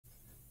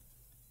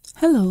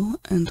Hello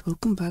and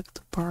welcome back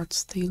to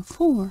Bard's Tale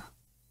 4.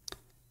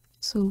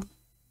 So,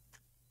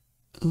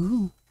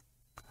 ooh,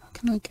 how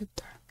can I get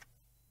there?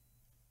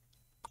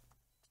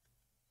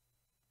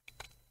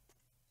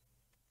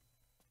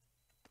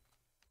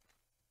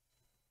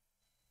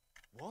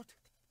 What?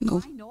 No.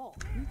 Why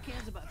not? Who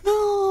cares about No!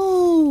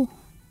 Oh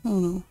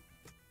no.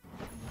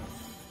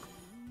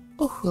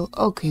 Oh well,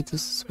 okay,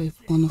 this is wave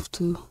 1 of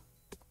 2.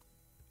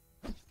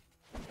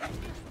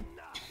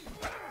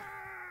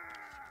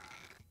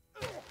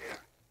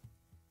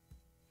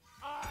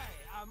 I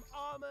am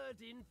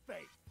armored in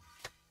faith.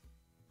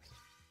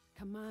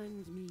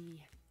 command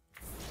me?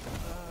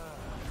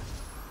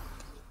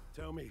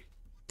 Tell me.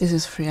 This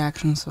is free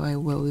action, so I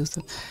will use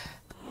it.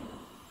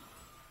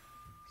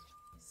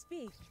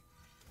 Speak.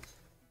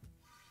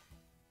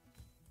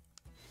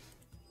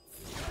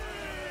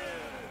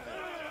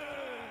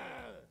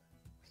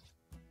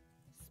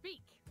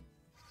 Speak.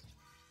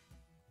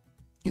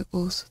 You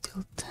also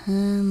deal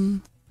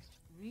 10.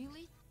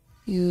 Really?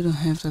 You don't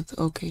have that,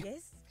 okay. Yes.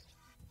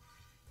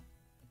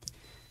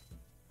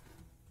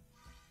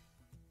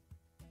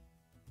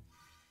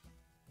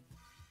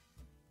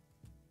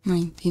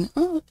 19.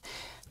 Oh,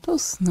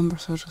 those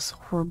numbers are just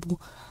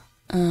horrible.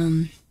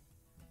 Darkness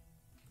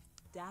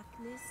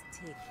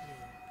take me.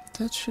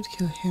 That should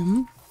kill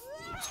him.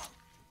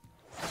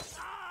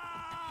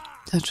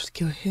 That should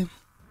kill him.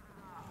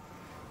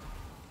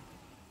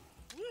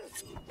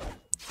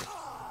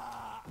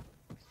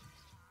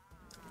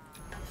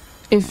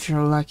 If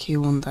you're lucky,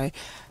 you won't die.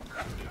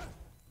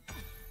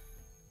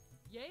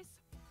 Yes.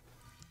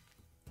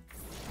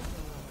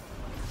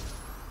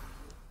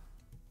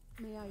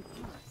 May I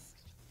pass?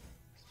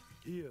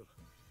 Here.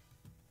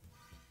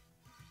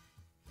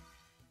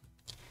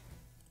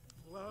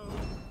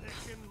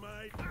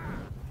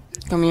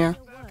 Come here.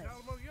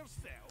 Armor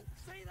yourself.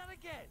 Say that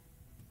again.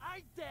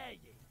 I dare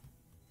you.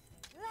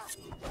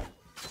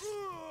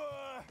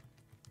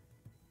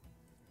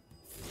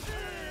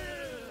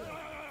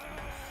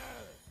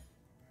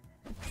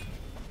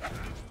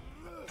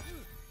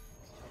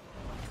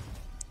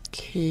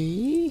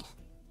 Okay.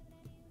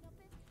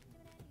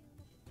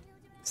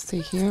 Stay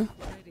here.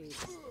 Ready.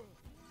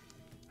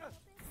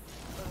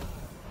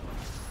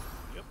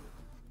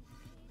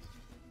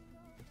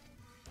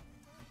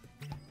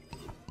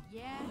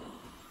 Yeah.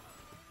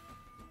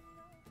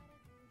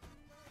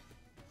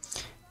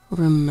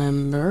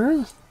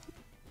 Remember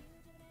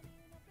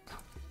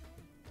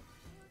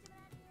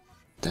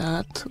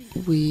that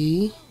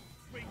we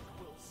Drink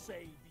will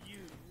save you.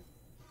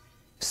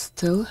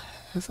 still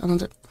have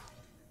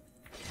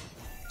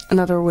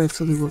another wave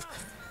to deal with.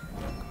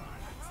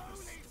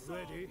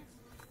 Ready?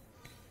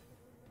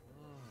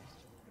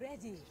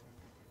 Ready.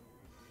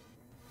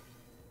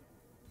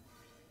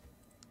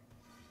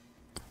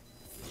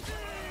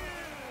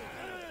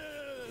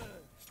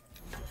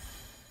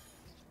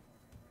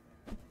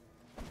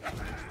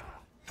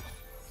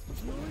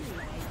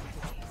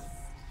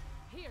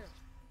 Here.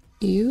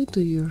 You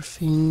do your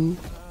thing.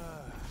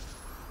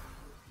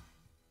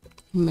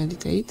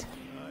 Meditate.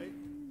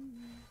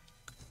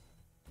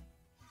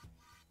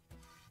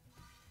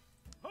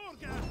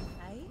 Horga,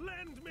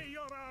 lend me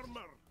your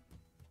armor.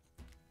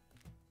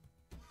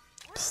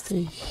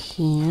 Stay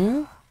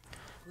here.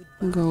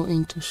 Go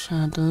into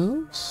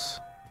shadows.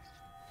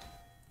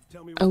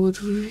 Tell me I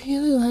would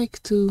really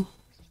like to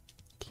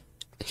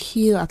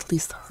heal at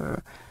least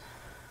her.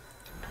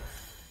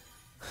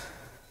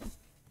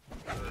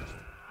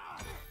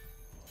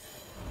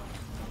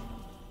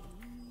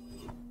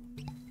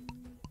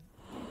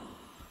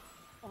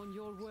 On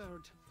your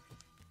word.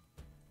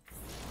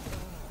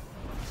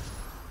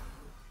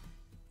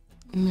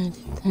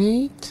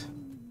 Meditate.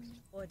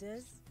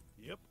 Orders.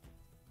 Yep.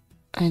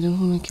 I don't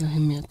want to kill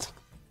him yet.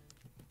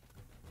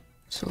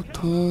 So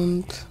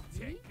don't.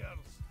 Takers.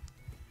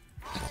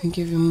 I can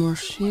give you more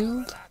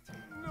shield.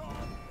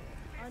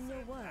 On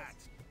your word.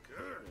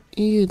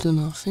 You do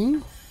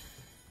nothing.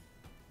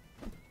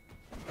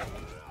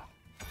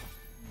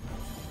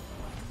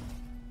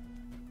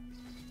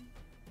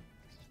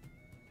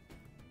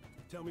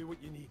 Tell me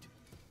what you need.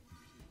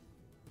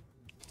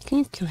 Can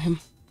you kill him?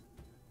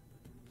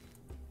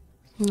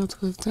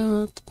 Not with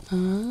that,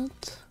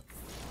 but...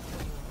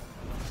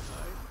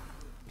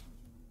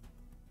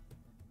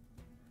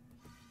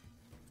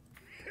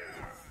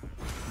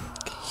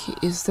 Okay,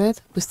 he is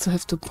dead. We still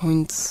have 2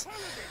 points.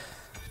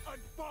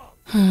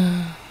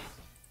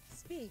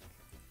 Speak.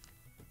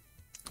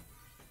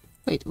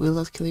 Wait, will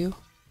that kill you?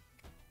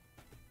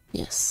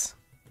 Yes.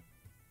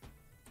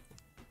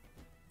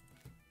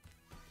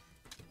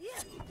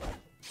 Whatever.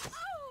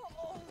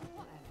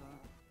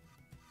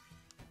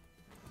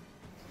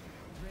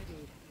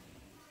 Ready.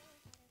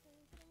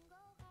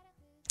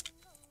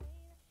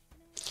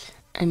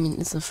 I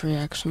mean, it's a free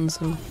action,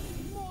 so...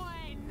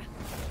 Mine.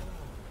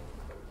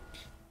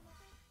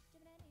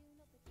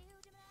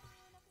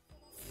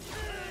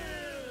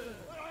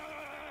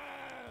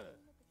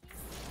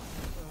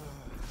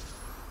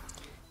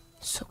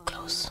 So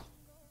close.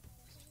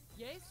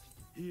 Yes.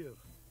 Here.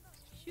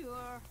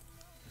 Sure.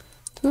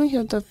 Don't we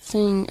have that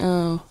thing?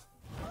 Oh,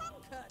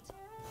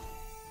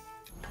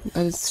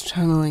 But it's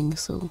channeling,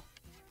 so.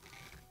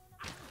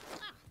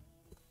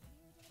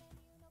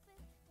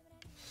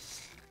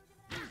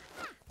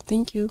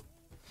 Thank you.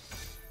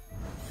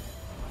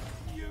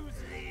 Use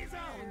these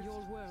In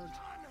your world.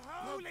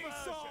 unholy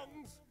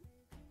songs.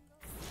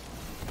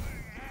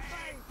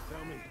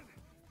 Tell me,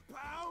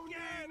 Pound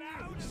it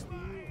out of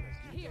me.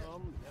 Here.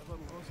 never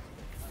lost.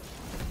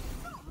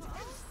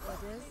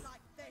 Orders?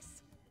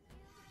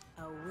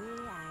 Away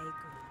I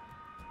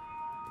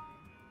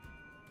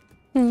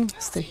go.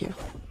 Stay here.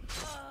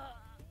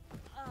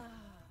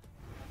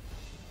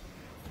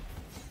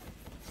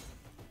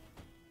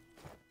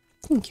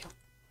 Thank you.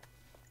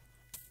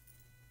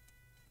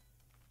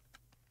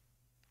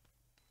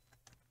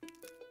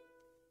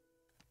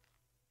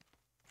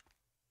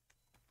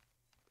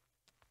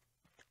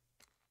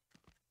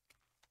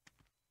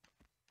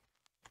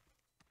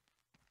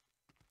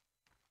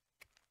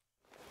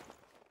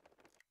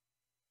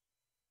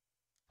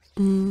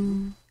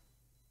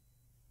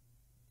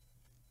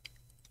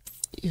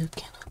 You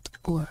cannot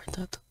wear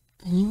that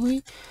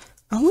anyway.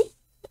 Are we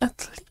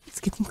at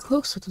least getting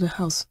closer to the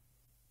house?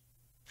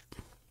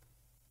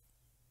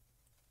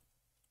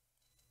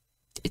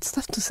 It's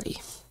tough to say.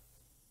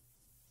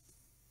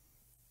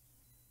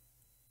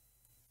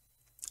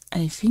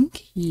 I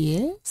think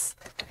yes,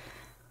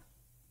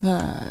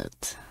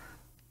 but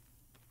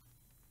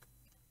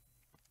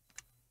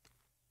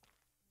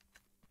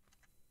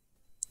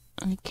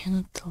I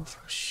cannot tell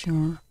for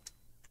sure.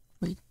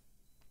 Wait.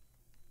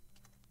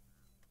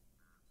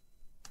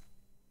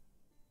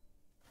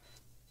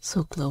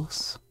 So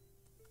close.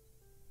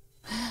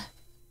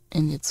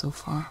 And yet so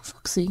far.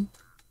 Foxy.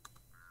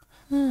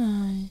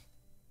 Hi.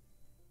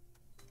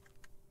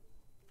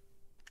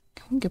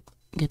 Can we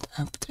get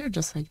up there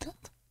just like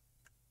that?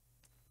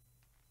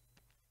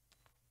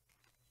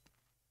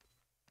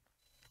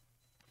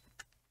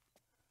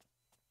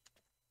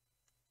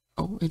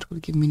 Oh, it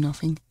would give me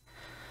nothing.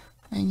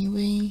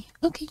 Anyway,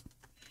 okay.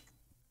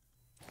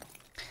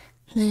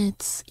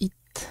 Let's eat.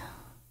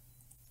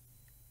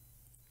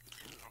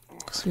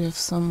 Because we have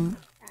some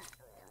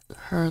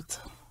hurt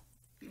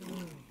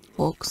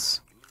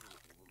folks.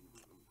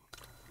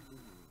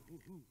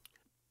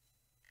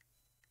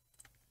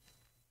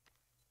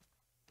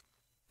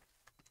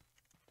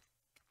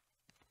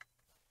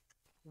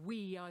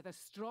 We are the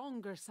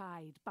stronger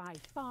side by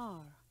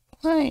far.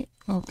 Right,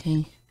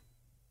 okay.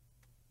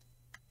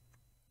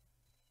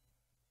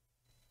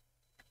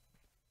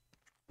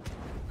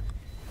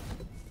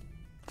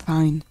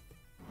 Fine.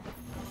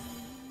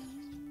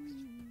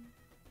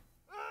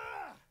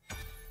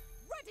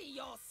 Ready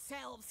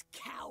yourselves,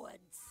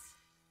 cowards!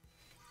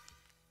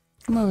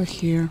 I'm over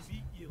here.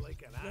 Beat you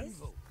like an Yes?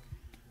 anvil.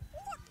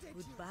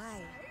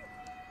 Goodbye.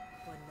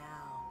 For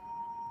now.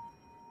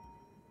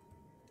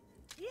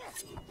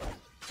 Yes!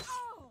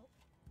 Oh!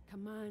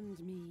 Command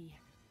me.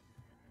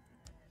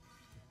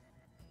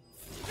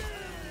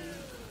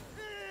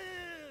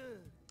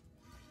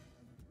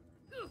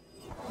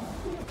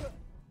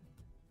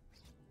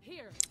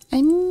 Here.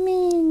 I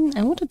mean,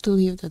 I wanted to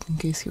leave that in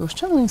case he was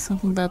channeling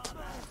something, but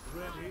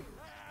Ready.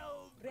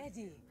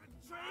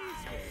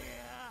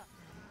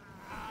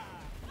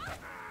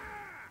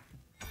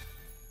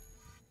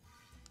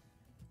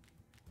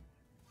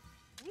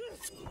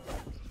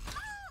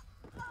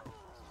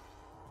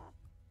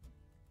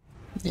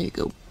 there you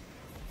go.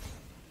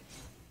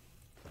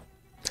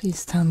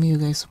 Please tell me you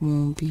guys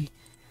won't be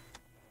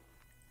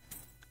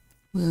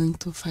willing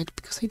to fight,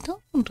 because I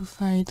don't want to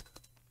fight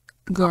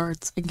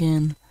guards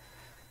again.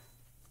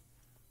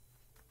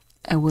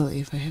 I will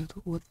if I have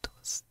to. What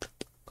was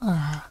that?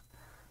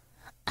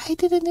 I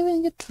didn't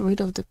even get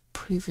rid of the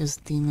previous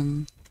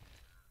demon.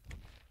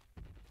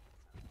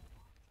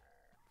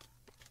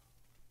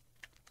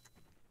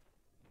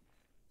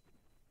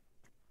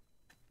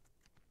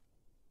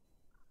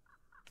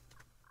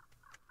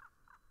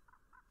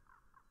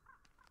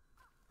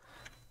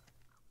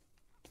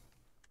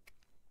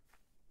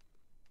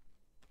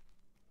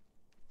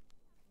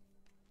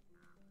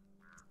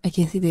 I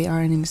can see they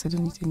are enemies, I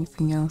don't need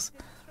anything else.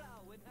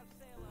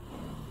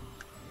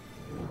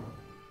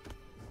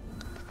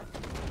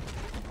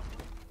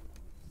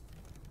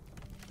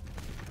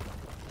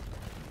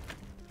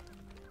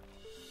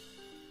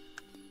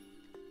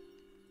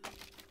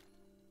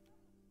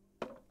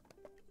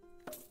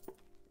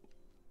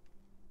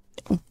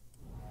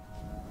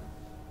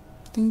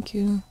 Thank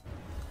you.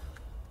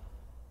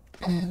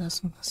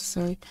 That's not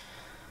necessary.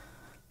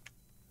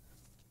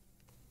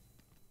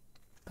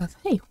 But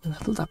hey, we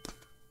leveled up.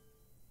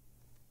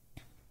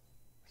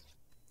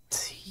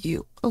 It's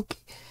you. Okay.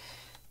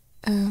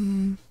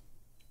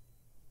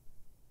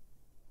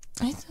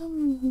 I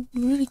don't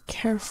really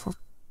care for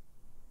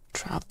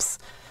traps.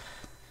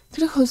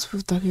 Could a host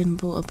with dagger and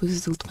bow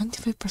abilities deal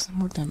 25%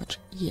 more damage?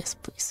 Yes,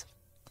 please.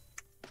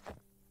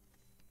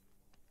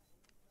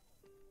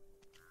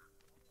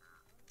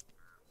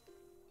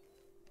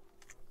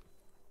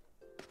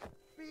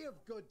 Be of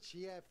good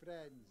cheer,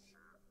 friends,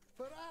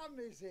 for Anne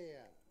is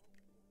here.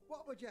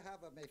 What would you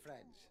have of me,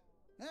 friends?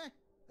 Eh?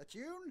 A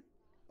tune?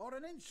 Or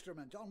an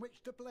instrument on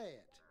which to play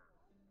it?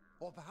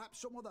 Or perhaps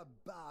some other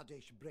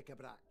bardish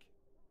bric-a-brac?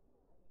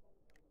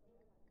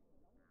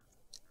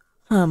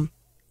 Ham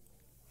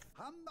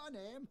by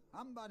name,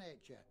 ham by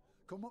nature.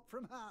 Come up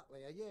from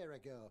Hartley a year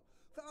ago.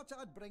 Thought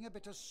I'd bring a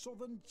bit of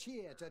southern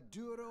cheer to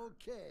dour old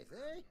Keith,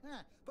 eh?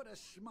 Put a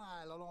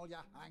smile on all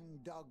your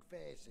hangdog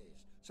faces.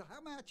 So how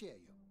may I cheer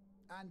you?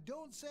 And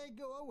don't say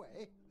go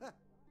away,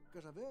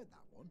 because I've heard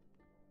that one.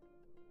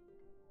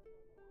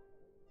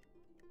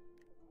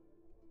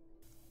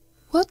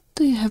 What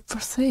do you have for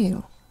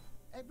sale?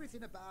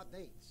 Everything a bard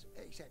needs,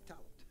 except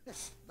talent.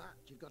 That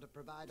you've got to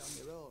provide on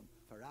your own,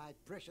 for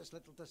I've precious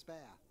little to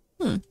spare.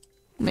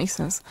 Makes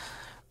sense.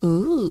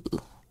 Ooh.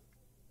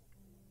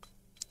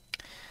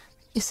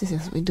 Yes,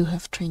 we do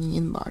have training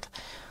in Bard.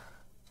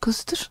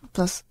 Constitution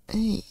plus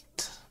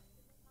 8.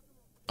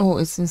 Oh,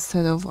 it's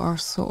instead of our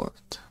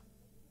sword.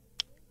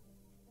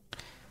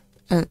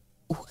 And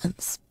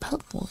spell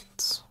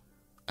points.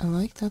 I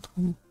like that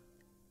one.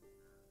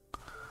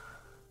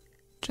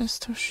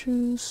 Jester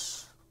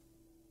shoes.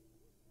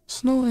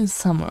 Snow and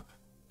summer.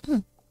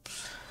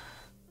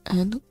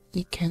 And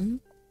we can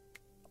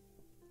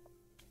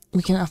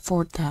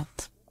afford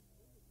that.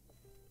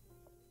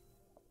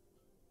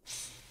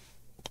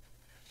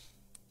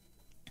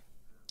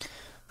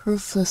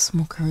 Ruthless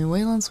Mockery.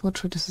 Wayland's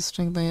Watch reduces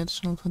strength by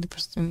additional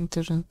 20%,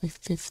 intelligence by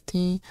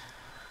 50.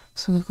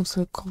 So when it comes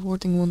to a cold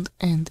warding won't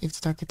end if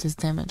the target is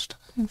damaged.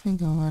 I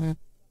think I'll rather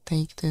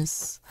take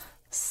this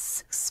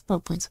 6 spell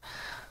points.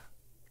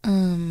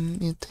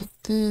 You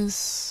take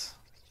this.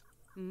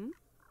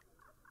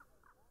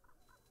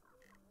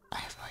 I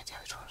have no idea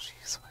which one she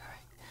is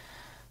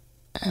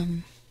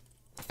wearing.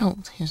 Oh,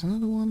 here's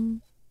another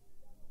one.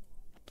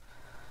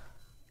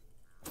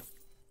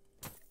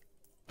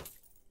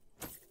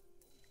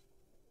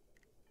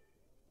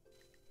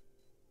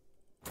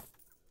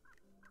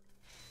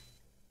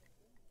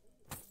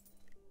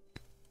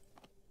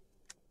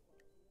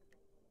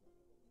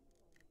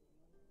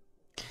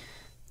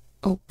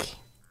 Okay,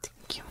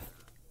 thank you.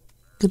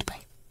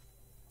 Goodbye.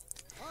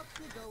 Off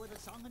you go with a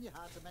song on your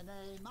heart and my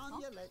name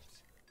on your lips.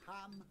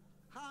 Ham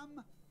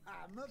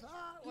of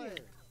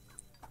Hartley.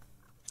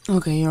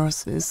 Okay,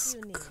 yours is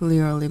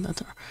clearly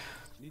better.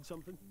 Need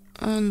something?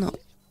 No.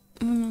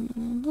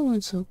 No,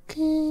 it's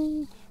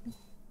okay.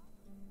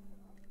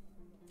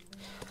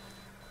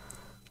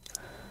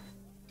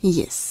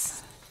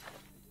 Yes.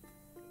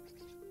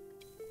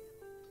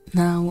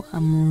 Now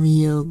I'm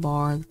real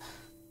bard.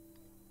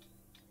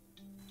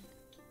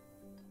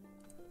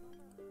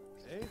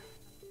 Eh?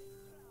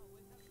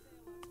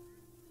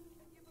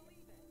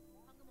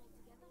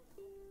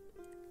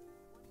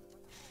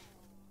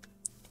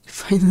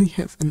 Finally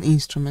have an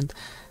instrument.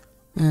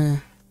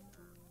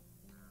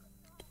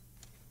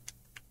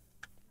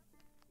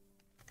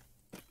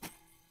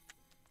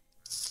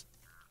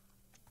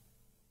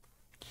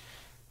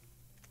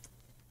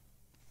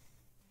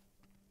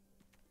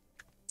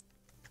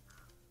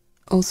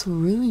 Also,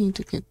 really need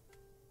to get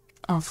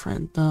our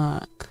friend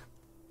back.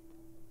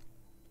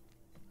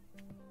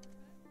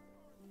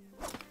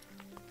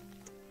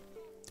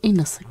 In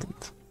a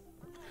second.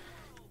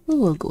 We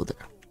will go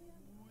there.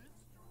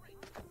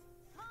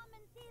 Come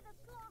and see the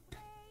sloth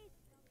race.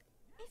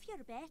 If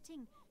you're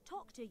betting,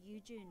 talk to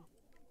Eugene.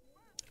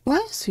 Why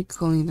is he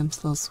calling them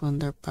sloths when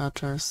they're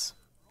badgers?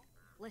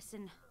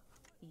 Listen,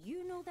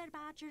 you know they're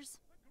badgers.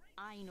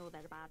 I know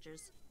they're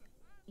badgers.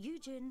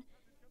 Eugene,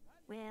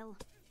 well,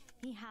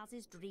 he has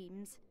his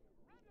dreams.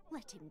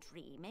 Let him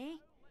dream, eh?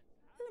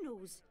 Who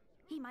knows?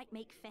 He might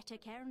make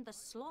Fettercairn the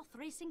sloth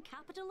racing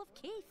capital of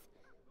Keith.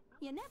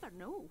 You never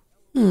know.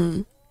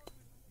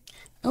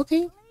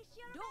 Okay.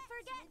 Don't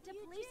forget to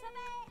place a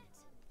bet.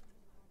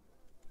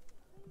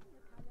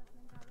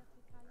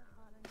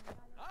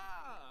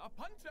 Ah, a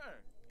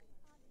punter!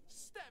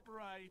 Step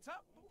right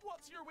up.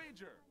 What's your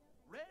wager?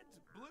 Red,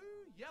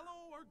 blue,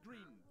 yellow, or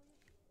green?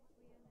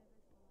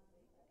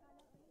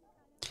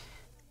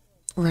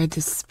 Red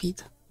is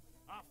speed.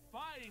 A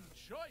fine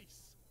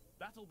choice.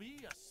 That'll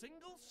be a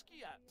single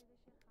skiat.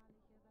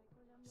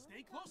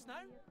 Stay close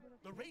now.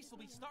 The race will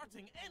be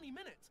starting any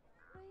minute.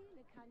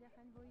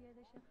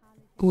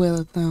 Will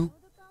it now?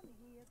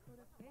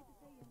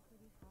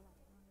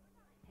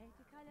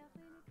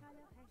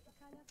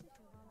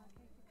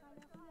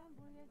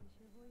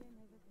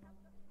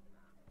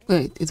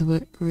 Wait, it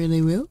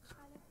really will?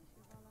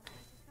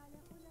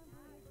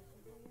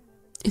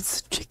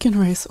 It's chicken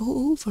rice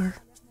all over.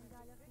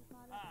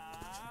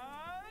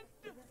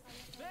 And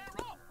they're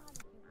off.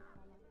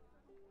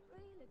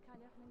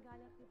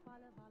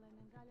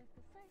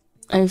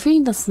 I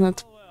think that's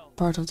not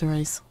part of the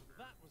race.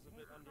 That was a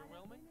bit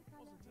underwhelming,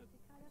 wasn't it?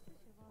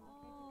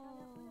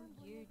 Oh,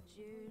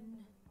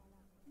 Eugene.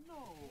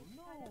 No,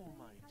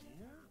 my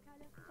dear.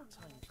 No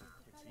time for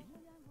pity.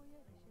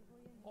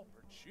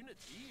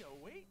 Opportunity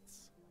awaits.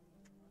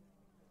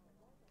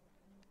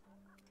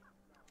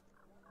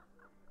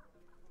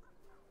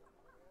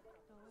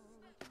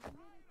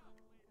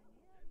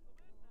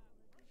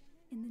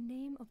 In the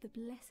name of the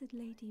Blessed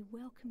Lady,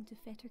 welcome to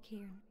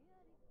Fettercairn.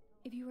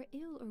 If you are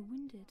ill or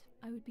wounded,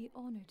 I would be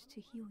honoured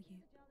to heal you.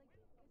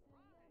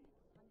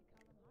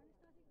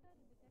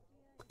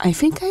 I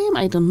think I am,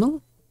 I don't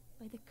know.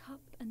 By the cup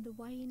and the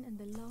wine and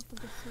the love of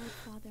the sword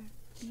father,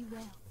 be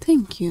well.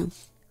 Thank you.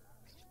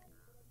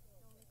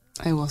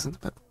 I wasn't,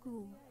 but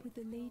Go with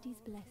the lady's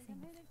blessings.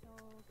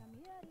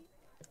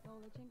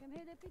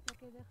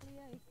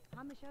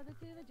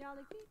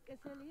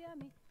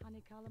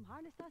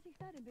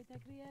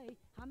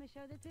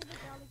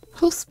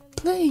 who's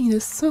playing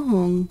this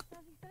song?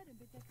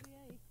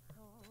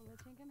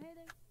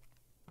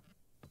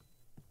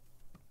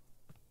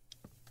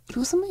 It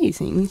was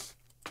amazing.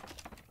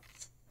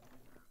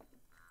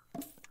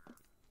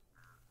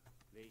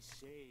 They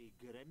say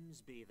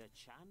Grimsby the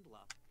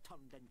Chandler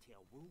turned into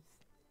a wolf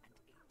and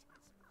ate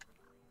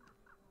his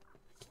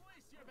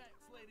Place your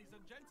bets, ladies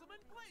and gentlemen.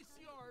 Place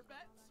your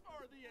bets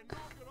for the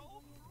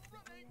inaugural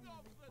running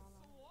of the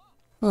slot.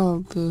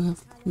 Well, we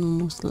have no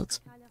more slots.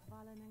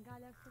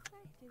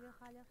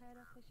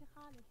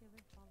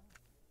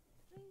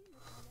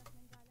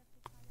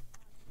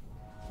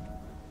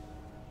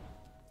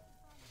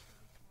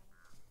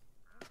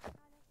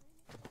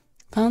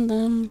 Found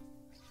them.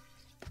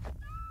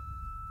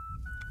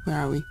 Where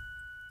are we?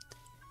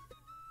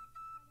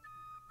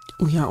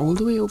 We are all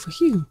the way over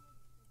here.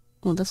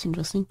 Oh, that's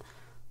interesting.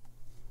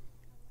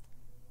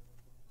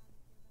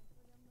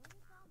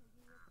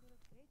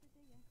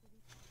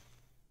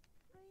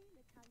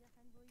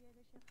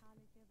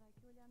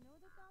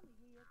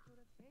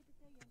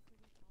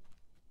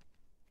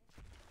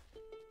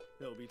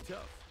 It'll be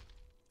tough.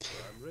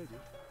 I'm ready.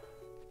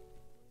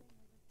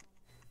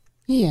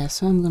 Yeah,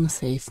 so I'm gonna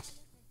save.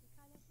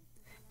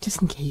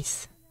 Just in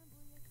case.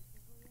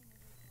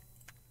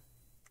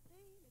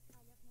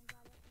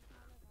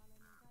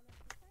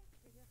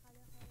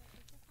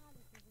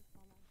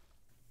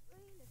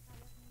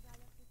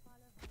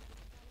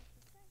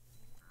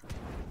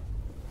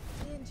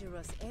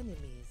 Dangerous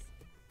enemies.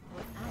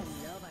 But I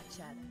love a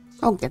challenge.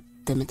 Oh, god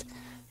damn it.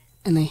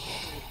 And I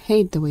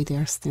hate the way they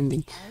are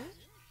standing.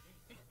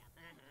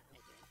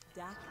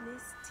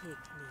 Darkness take me.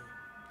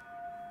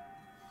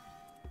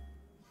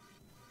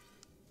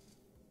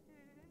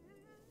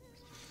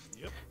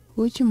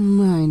 Would you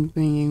mind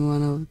bringing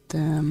one of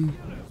them?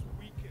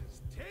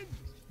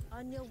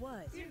 On your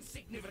word.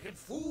 insignificant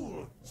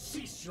fool!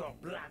 Cease your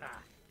blather!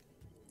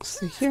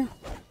 See here.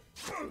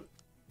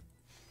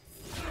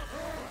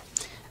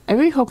 I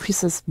really hope he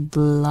says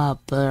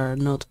blubber,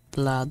 not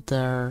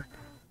bladder.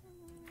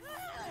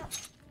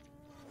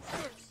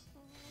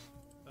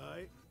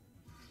 Aye.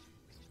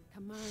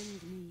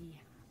 Command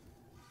me.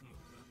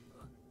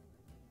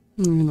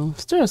 You know,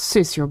 just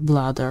says your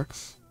bladder.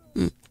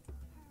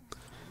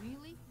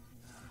 Really?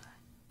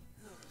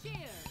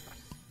 Cheers!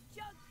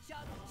 Chug,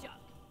 chug, chug.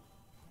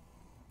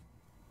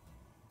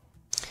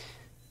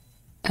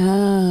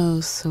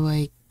 Oh, so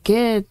I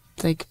get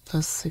like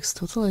 +6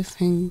 total, I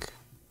think.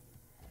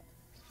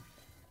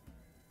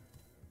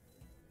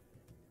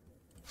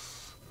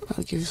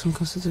 I'll give you some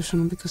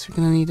constitution because you're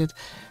gonna need it.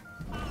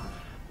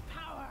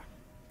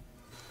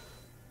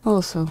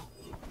 Also,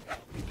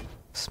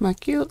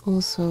 smack you,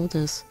 also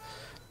this.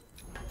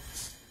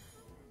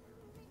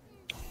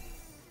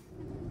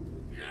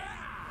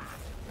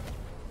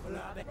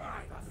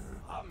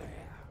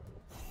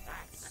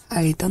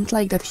 I don't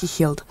like that he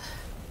healed.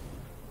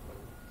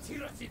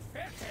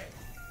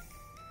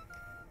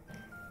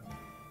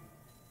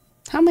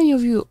 How many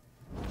of you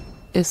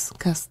is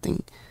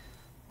casting?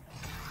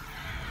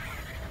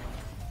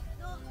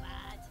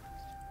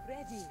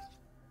 Ready.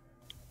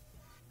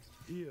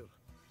 Here.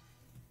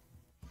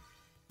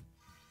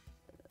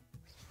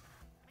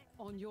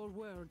 On your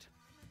word.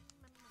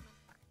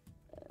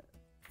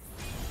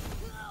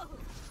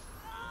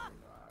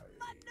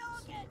 My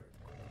noggin!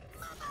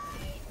 My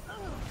mind!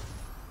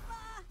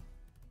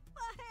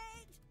 My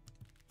head!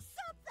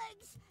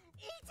 Something's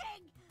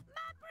eating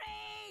my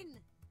brain!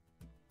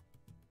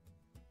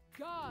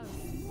 God,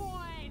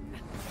 mine!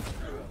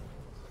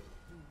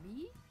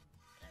 Me?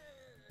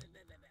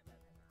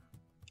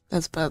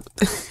 That's bad.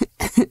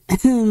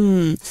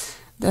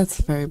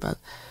 That's very bad.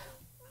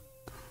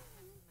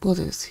 What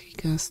is he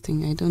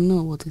casting? I don't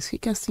know. What is he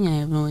casting? I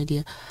have no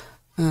idea.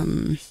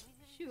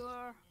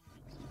 Sure.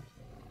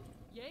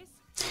 Yes?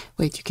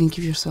 Wait, you can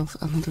give yourself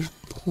another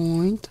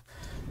point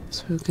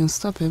so you can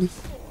stop him.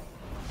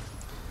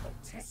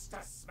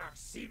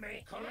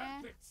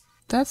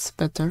 That's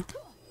better.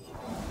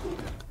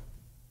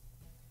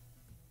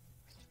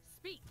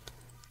 Speak.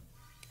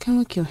 Can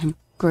we kill him?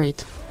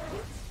 Great.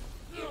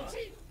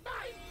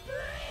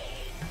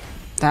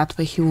 That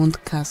way he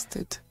won't cast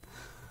it.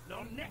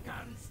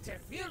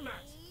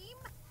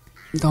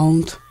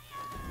 Don't.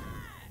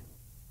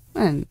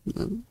 And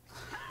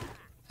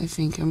I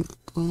think I'm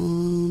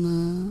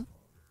gonna...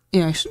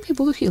 Yeah, I should be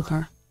able to heal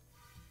her.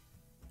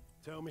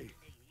 Tell me.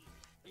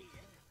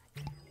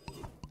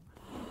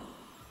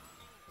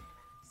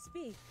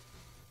 Speak.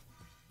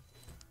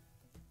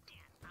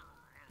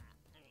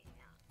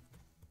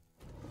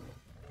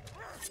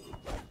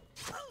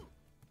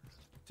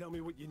 Tell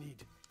me what you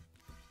need.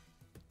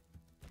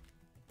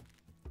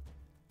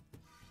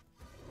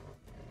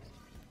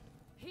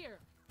 Here.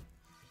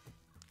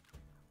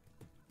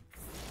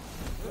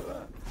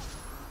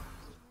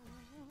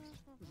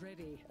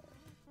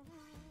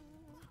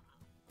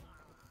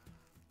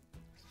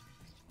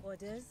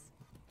 Orders?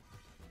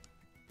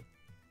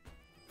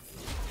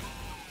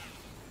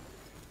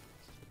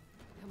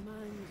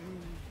 Command me.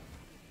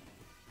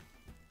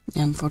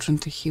 Yeah,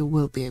 unfortunately, he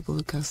will be able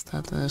to cast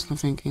that. There's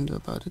nothing I can do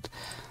about it.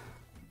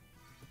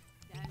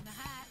 Down the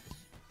hatch.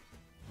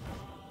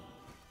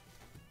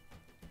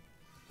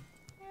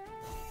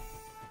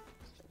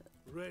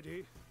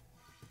 Ready?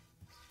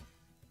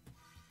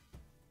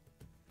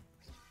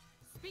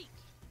 Speak.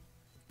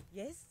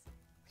 Yes?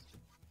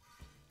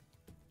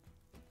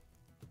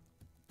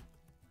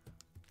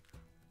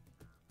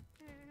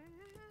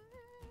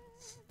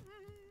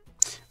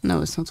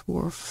 No, it's not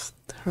worth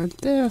her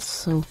death,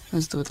 so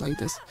let's do it like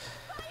this.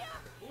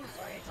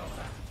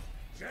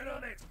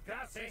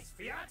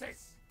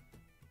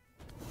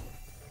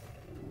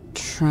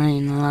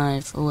 Train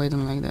life. Oh, I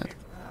don't like that.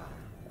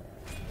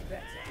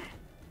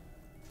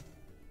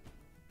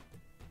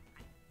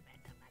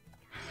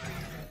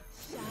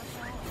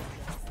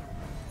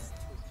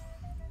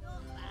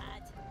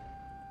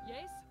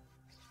 Yes?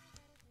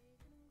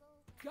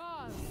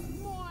 God,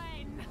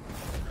 mine!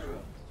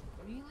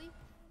 Really?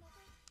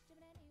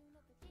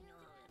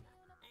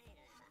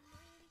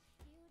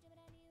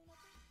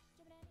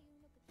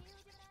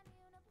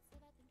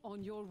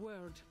 On your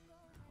word.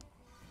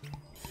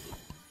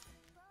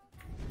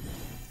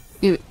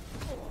 Yeah,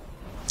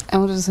 I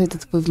would say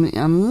that we've been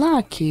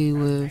unlucky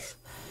with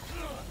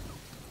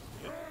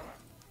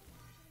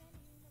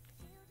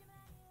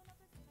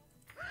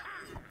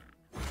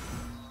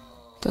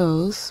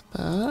those,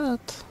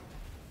 but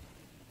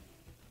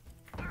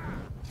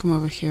come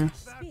over here.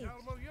 Speak.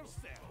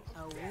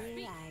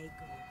 Away I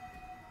go.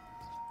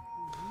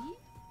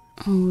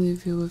 I'll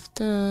leave you with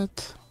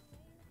that.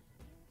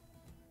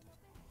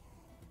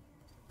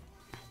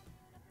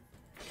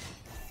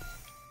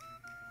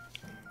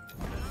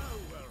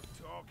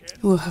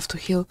 We'll have to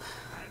heal.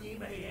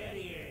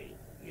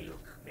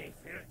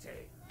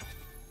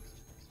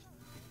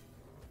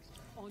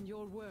 On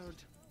your word.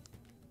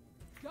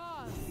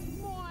 God,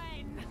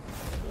 mine!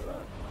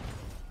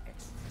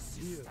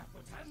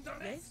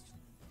 Yes?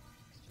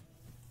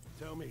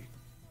 Tell me.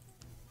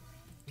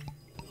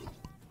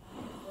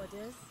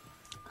 Orders?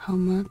 How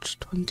much?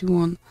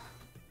 21.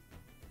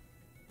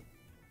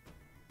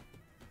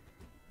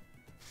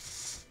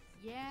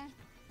 Yeah.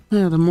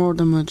 Yeah, the more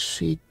damage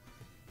she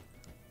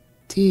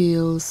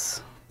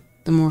deals,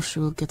 the more she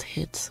will get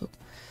hit, so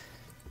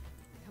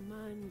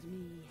Command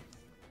me.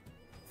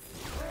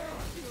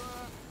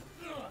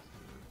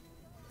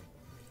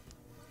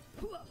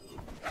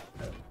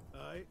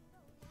 Aye.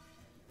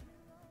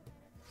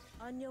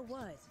 On your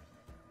word.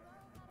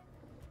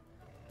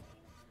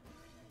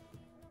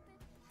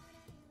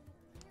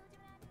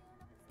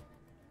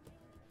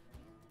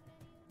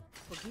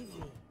 Forgive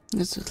me.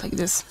 let's do it like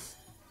this.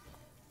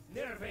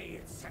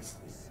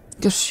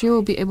 Because she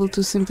will be able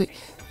to simply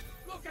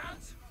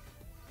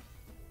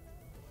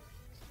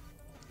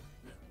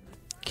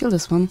kill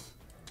this one.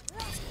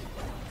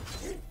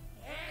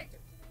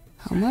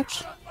 How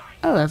much?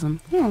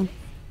 11. Oh.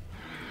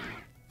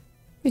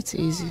 It's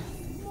easy.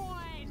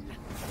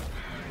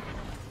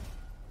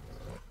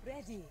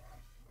 Ready.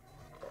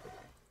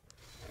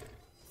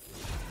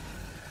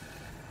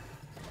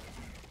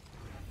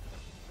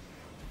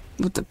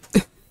 What the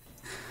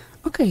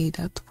okay,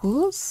 that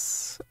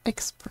was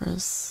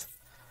Express.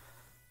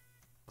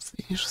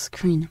 Finish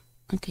screen.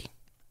 Okay.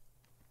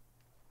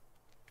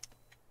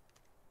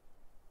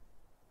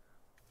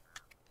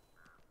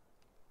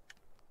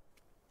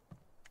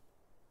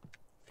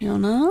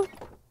 Fiona?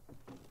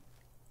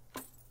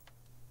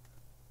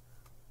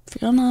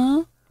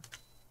 Fiona?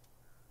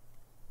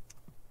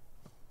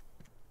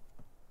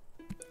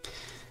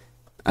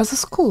 As a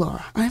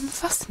scholar, I am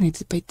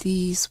fascinated by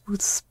these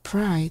wood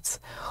sprites.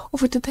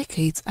 Over the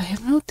decades, I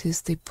have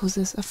noticed they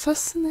possess a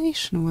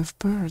fascination with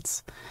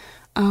birds.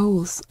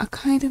 Owls, a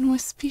kind and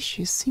wise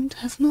species, seem to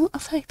have no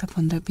effect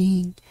upon their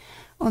being.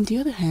 On the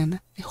other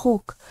hand, a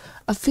hawk,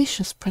 a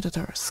vicious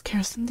predator,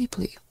 scares them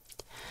deeply.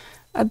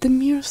 At the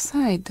mere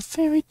sight, the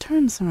fairy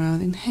turns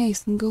around in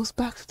haste and goes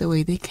back to the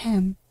way they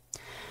came.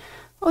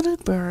 Other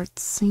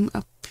birds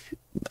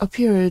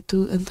appear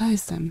to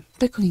entice them,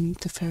 beckoning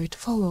the fairy to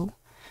follow.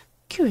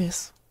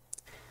 Curious.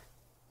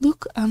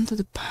 Look under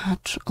the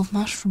patch of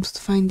mushrooms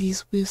to find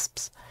these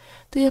wisps.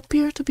 They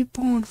appear to be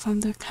born from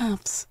their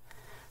caps.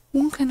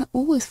 One can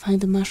always find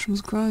the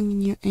mushrooms growing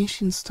near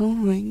ancient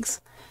stone rings.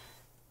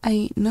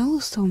 I know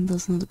stone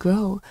does not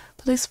grow,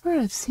 but I swear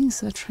I've seen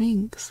such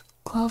rings,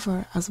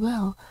 clover as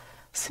well,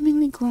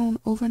 seemingly grown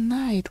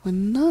overnight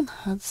when none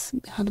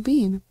had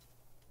been.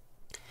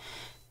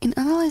 In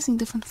analyzing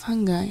different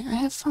fungi, I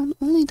have found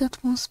only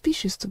that one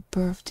species to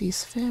birth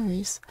these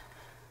fairies.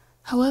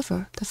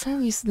 However, the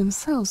fairies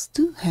themselves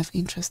do have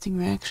interesting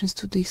reactions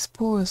to the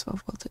spores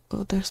of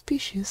other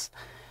species.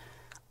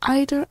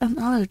 Either an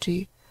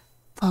allergy,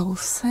 foul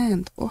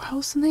scent, or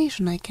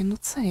hallucination I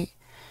cannot say,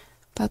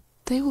 but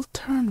they will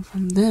turn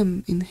from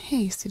them in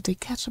haste if they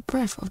catch a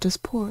breath of the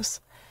spores.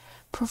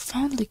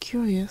 Profoundly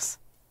curious.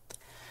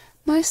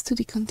 My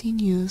study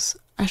continues.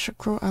 I shall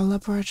grow a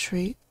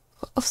laboratory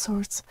of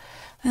sorts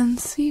and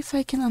see if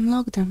I can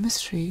unlock their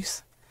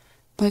mysteries.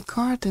 My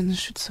garden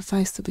should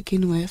suffice to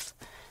begin with.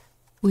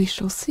 We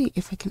shall see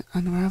if I can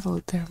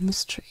unravel their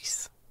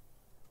mysteries.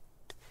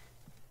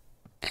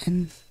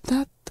 And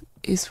that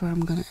is where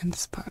I'm gonna end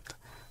this part.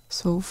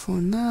 So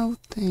for now,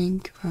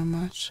 thank you very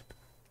much.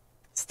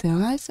 Stay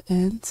alive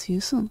and see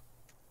you soon.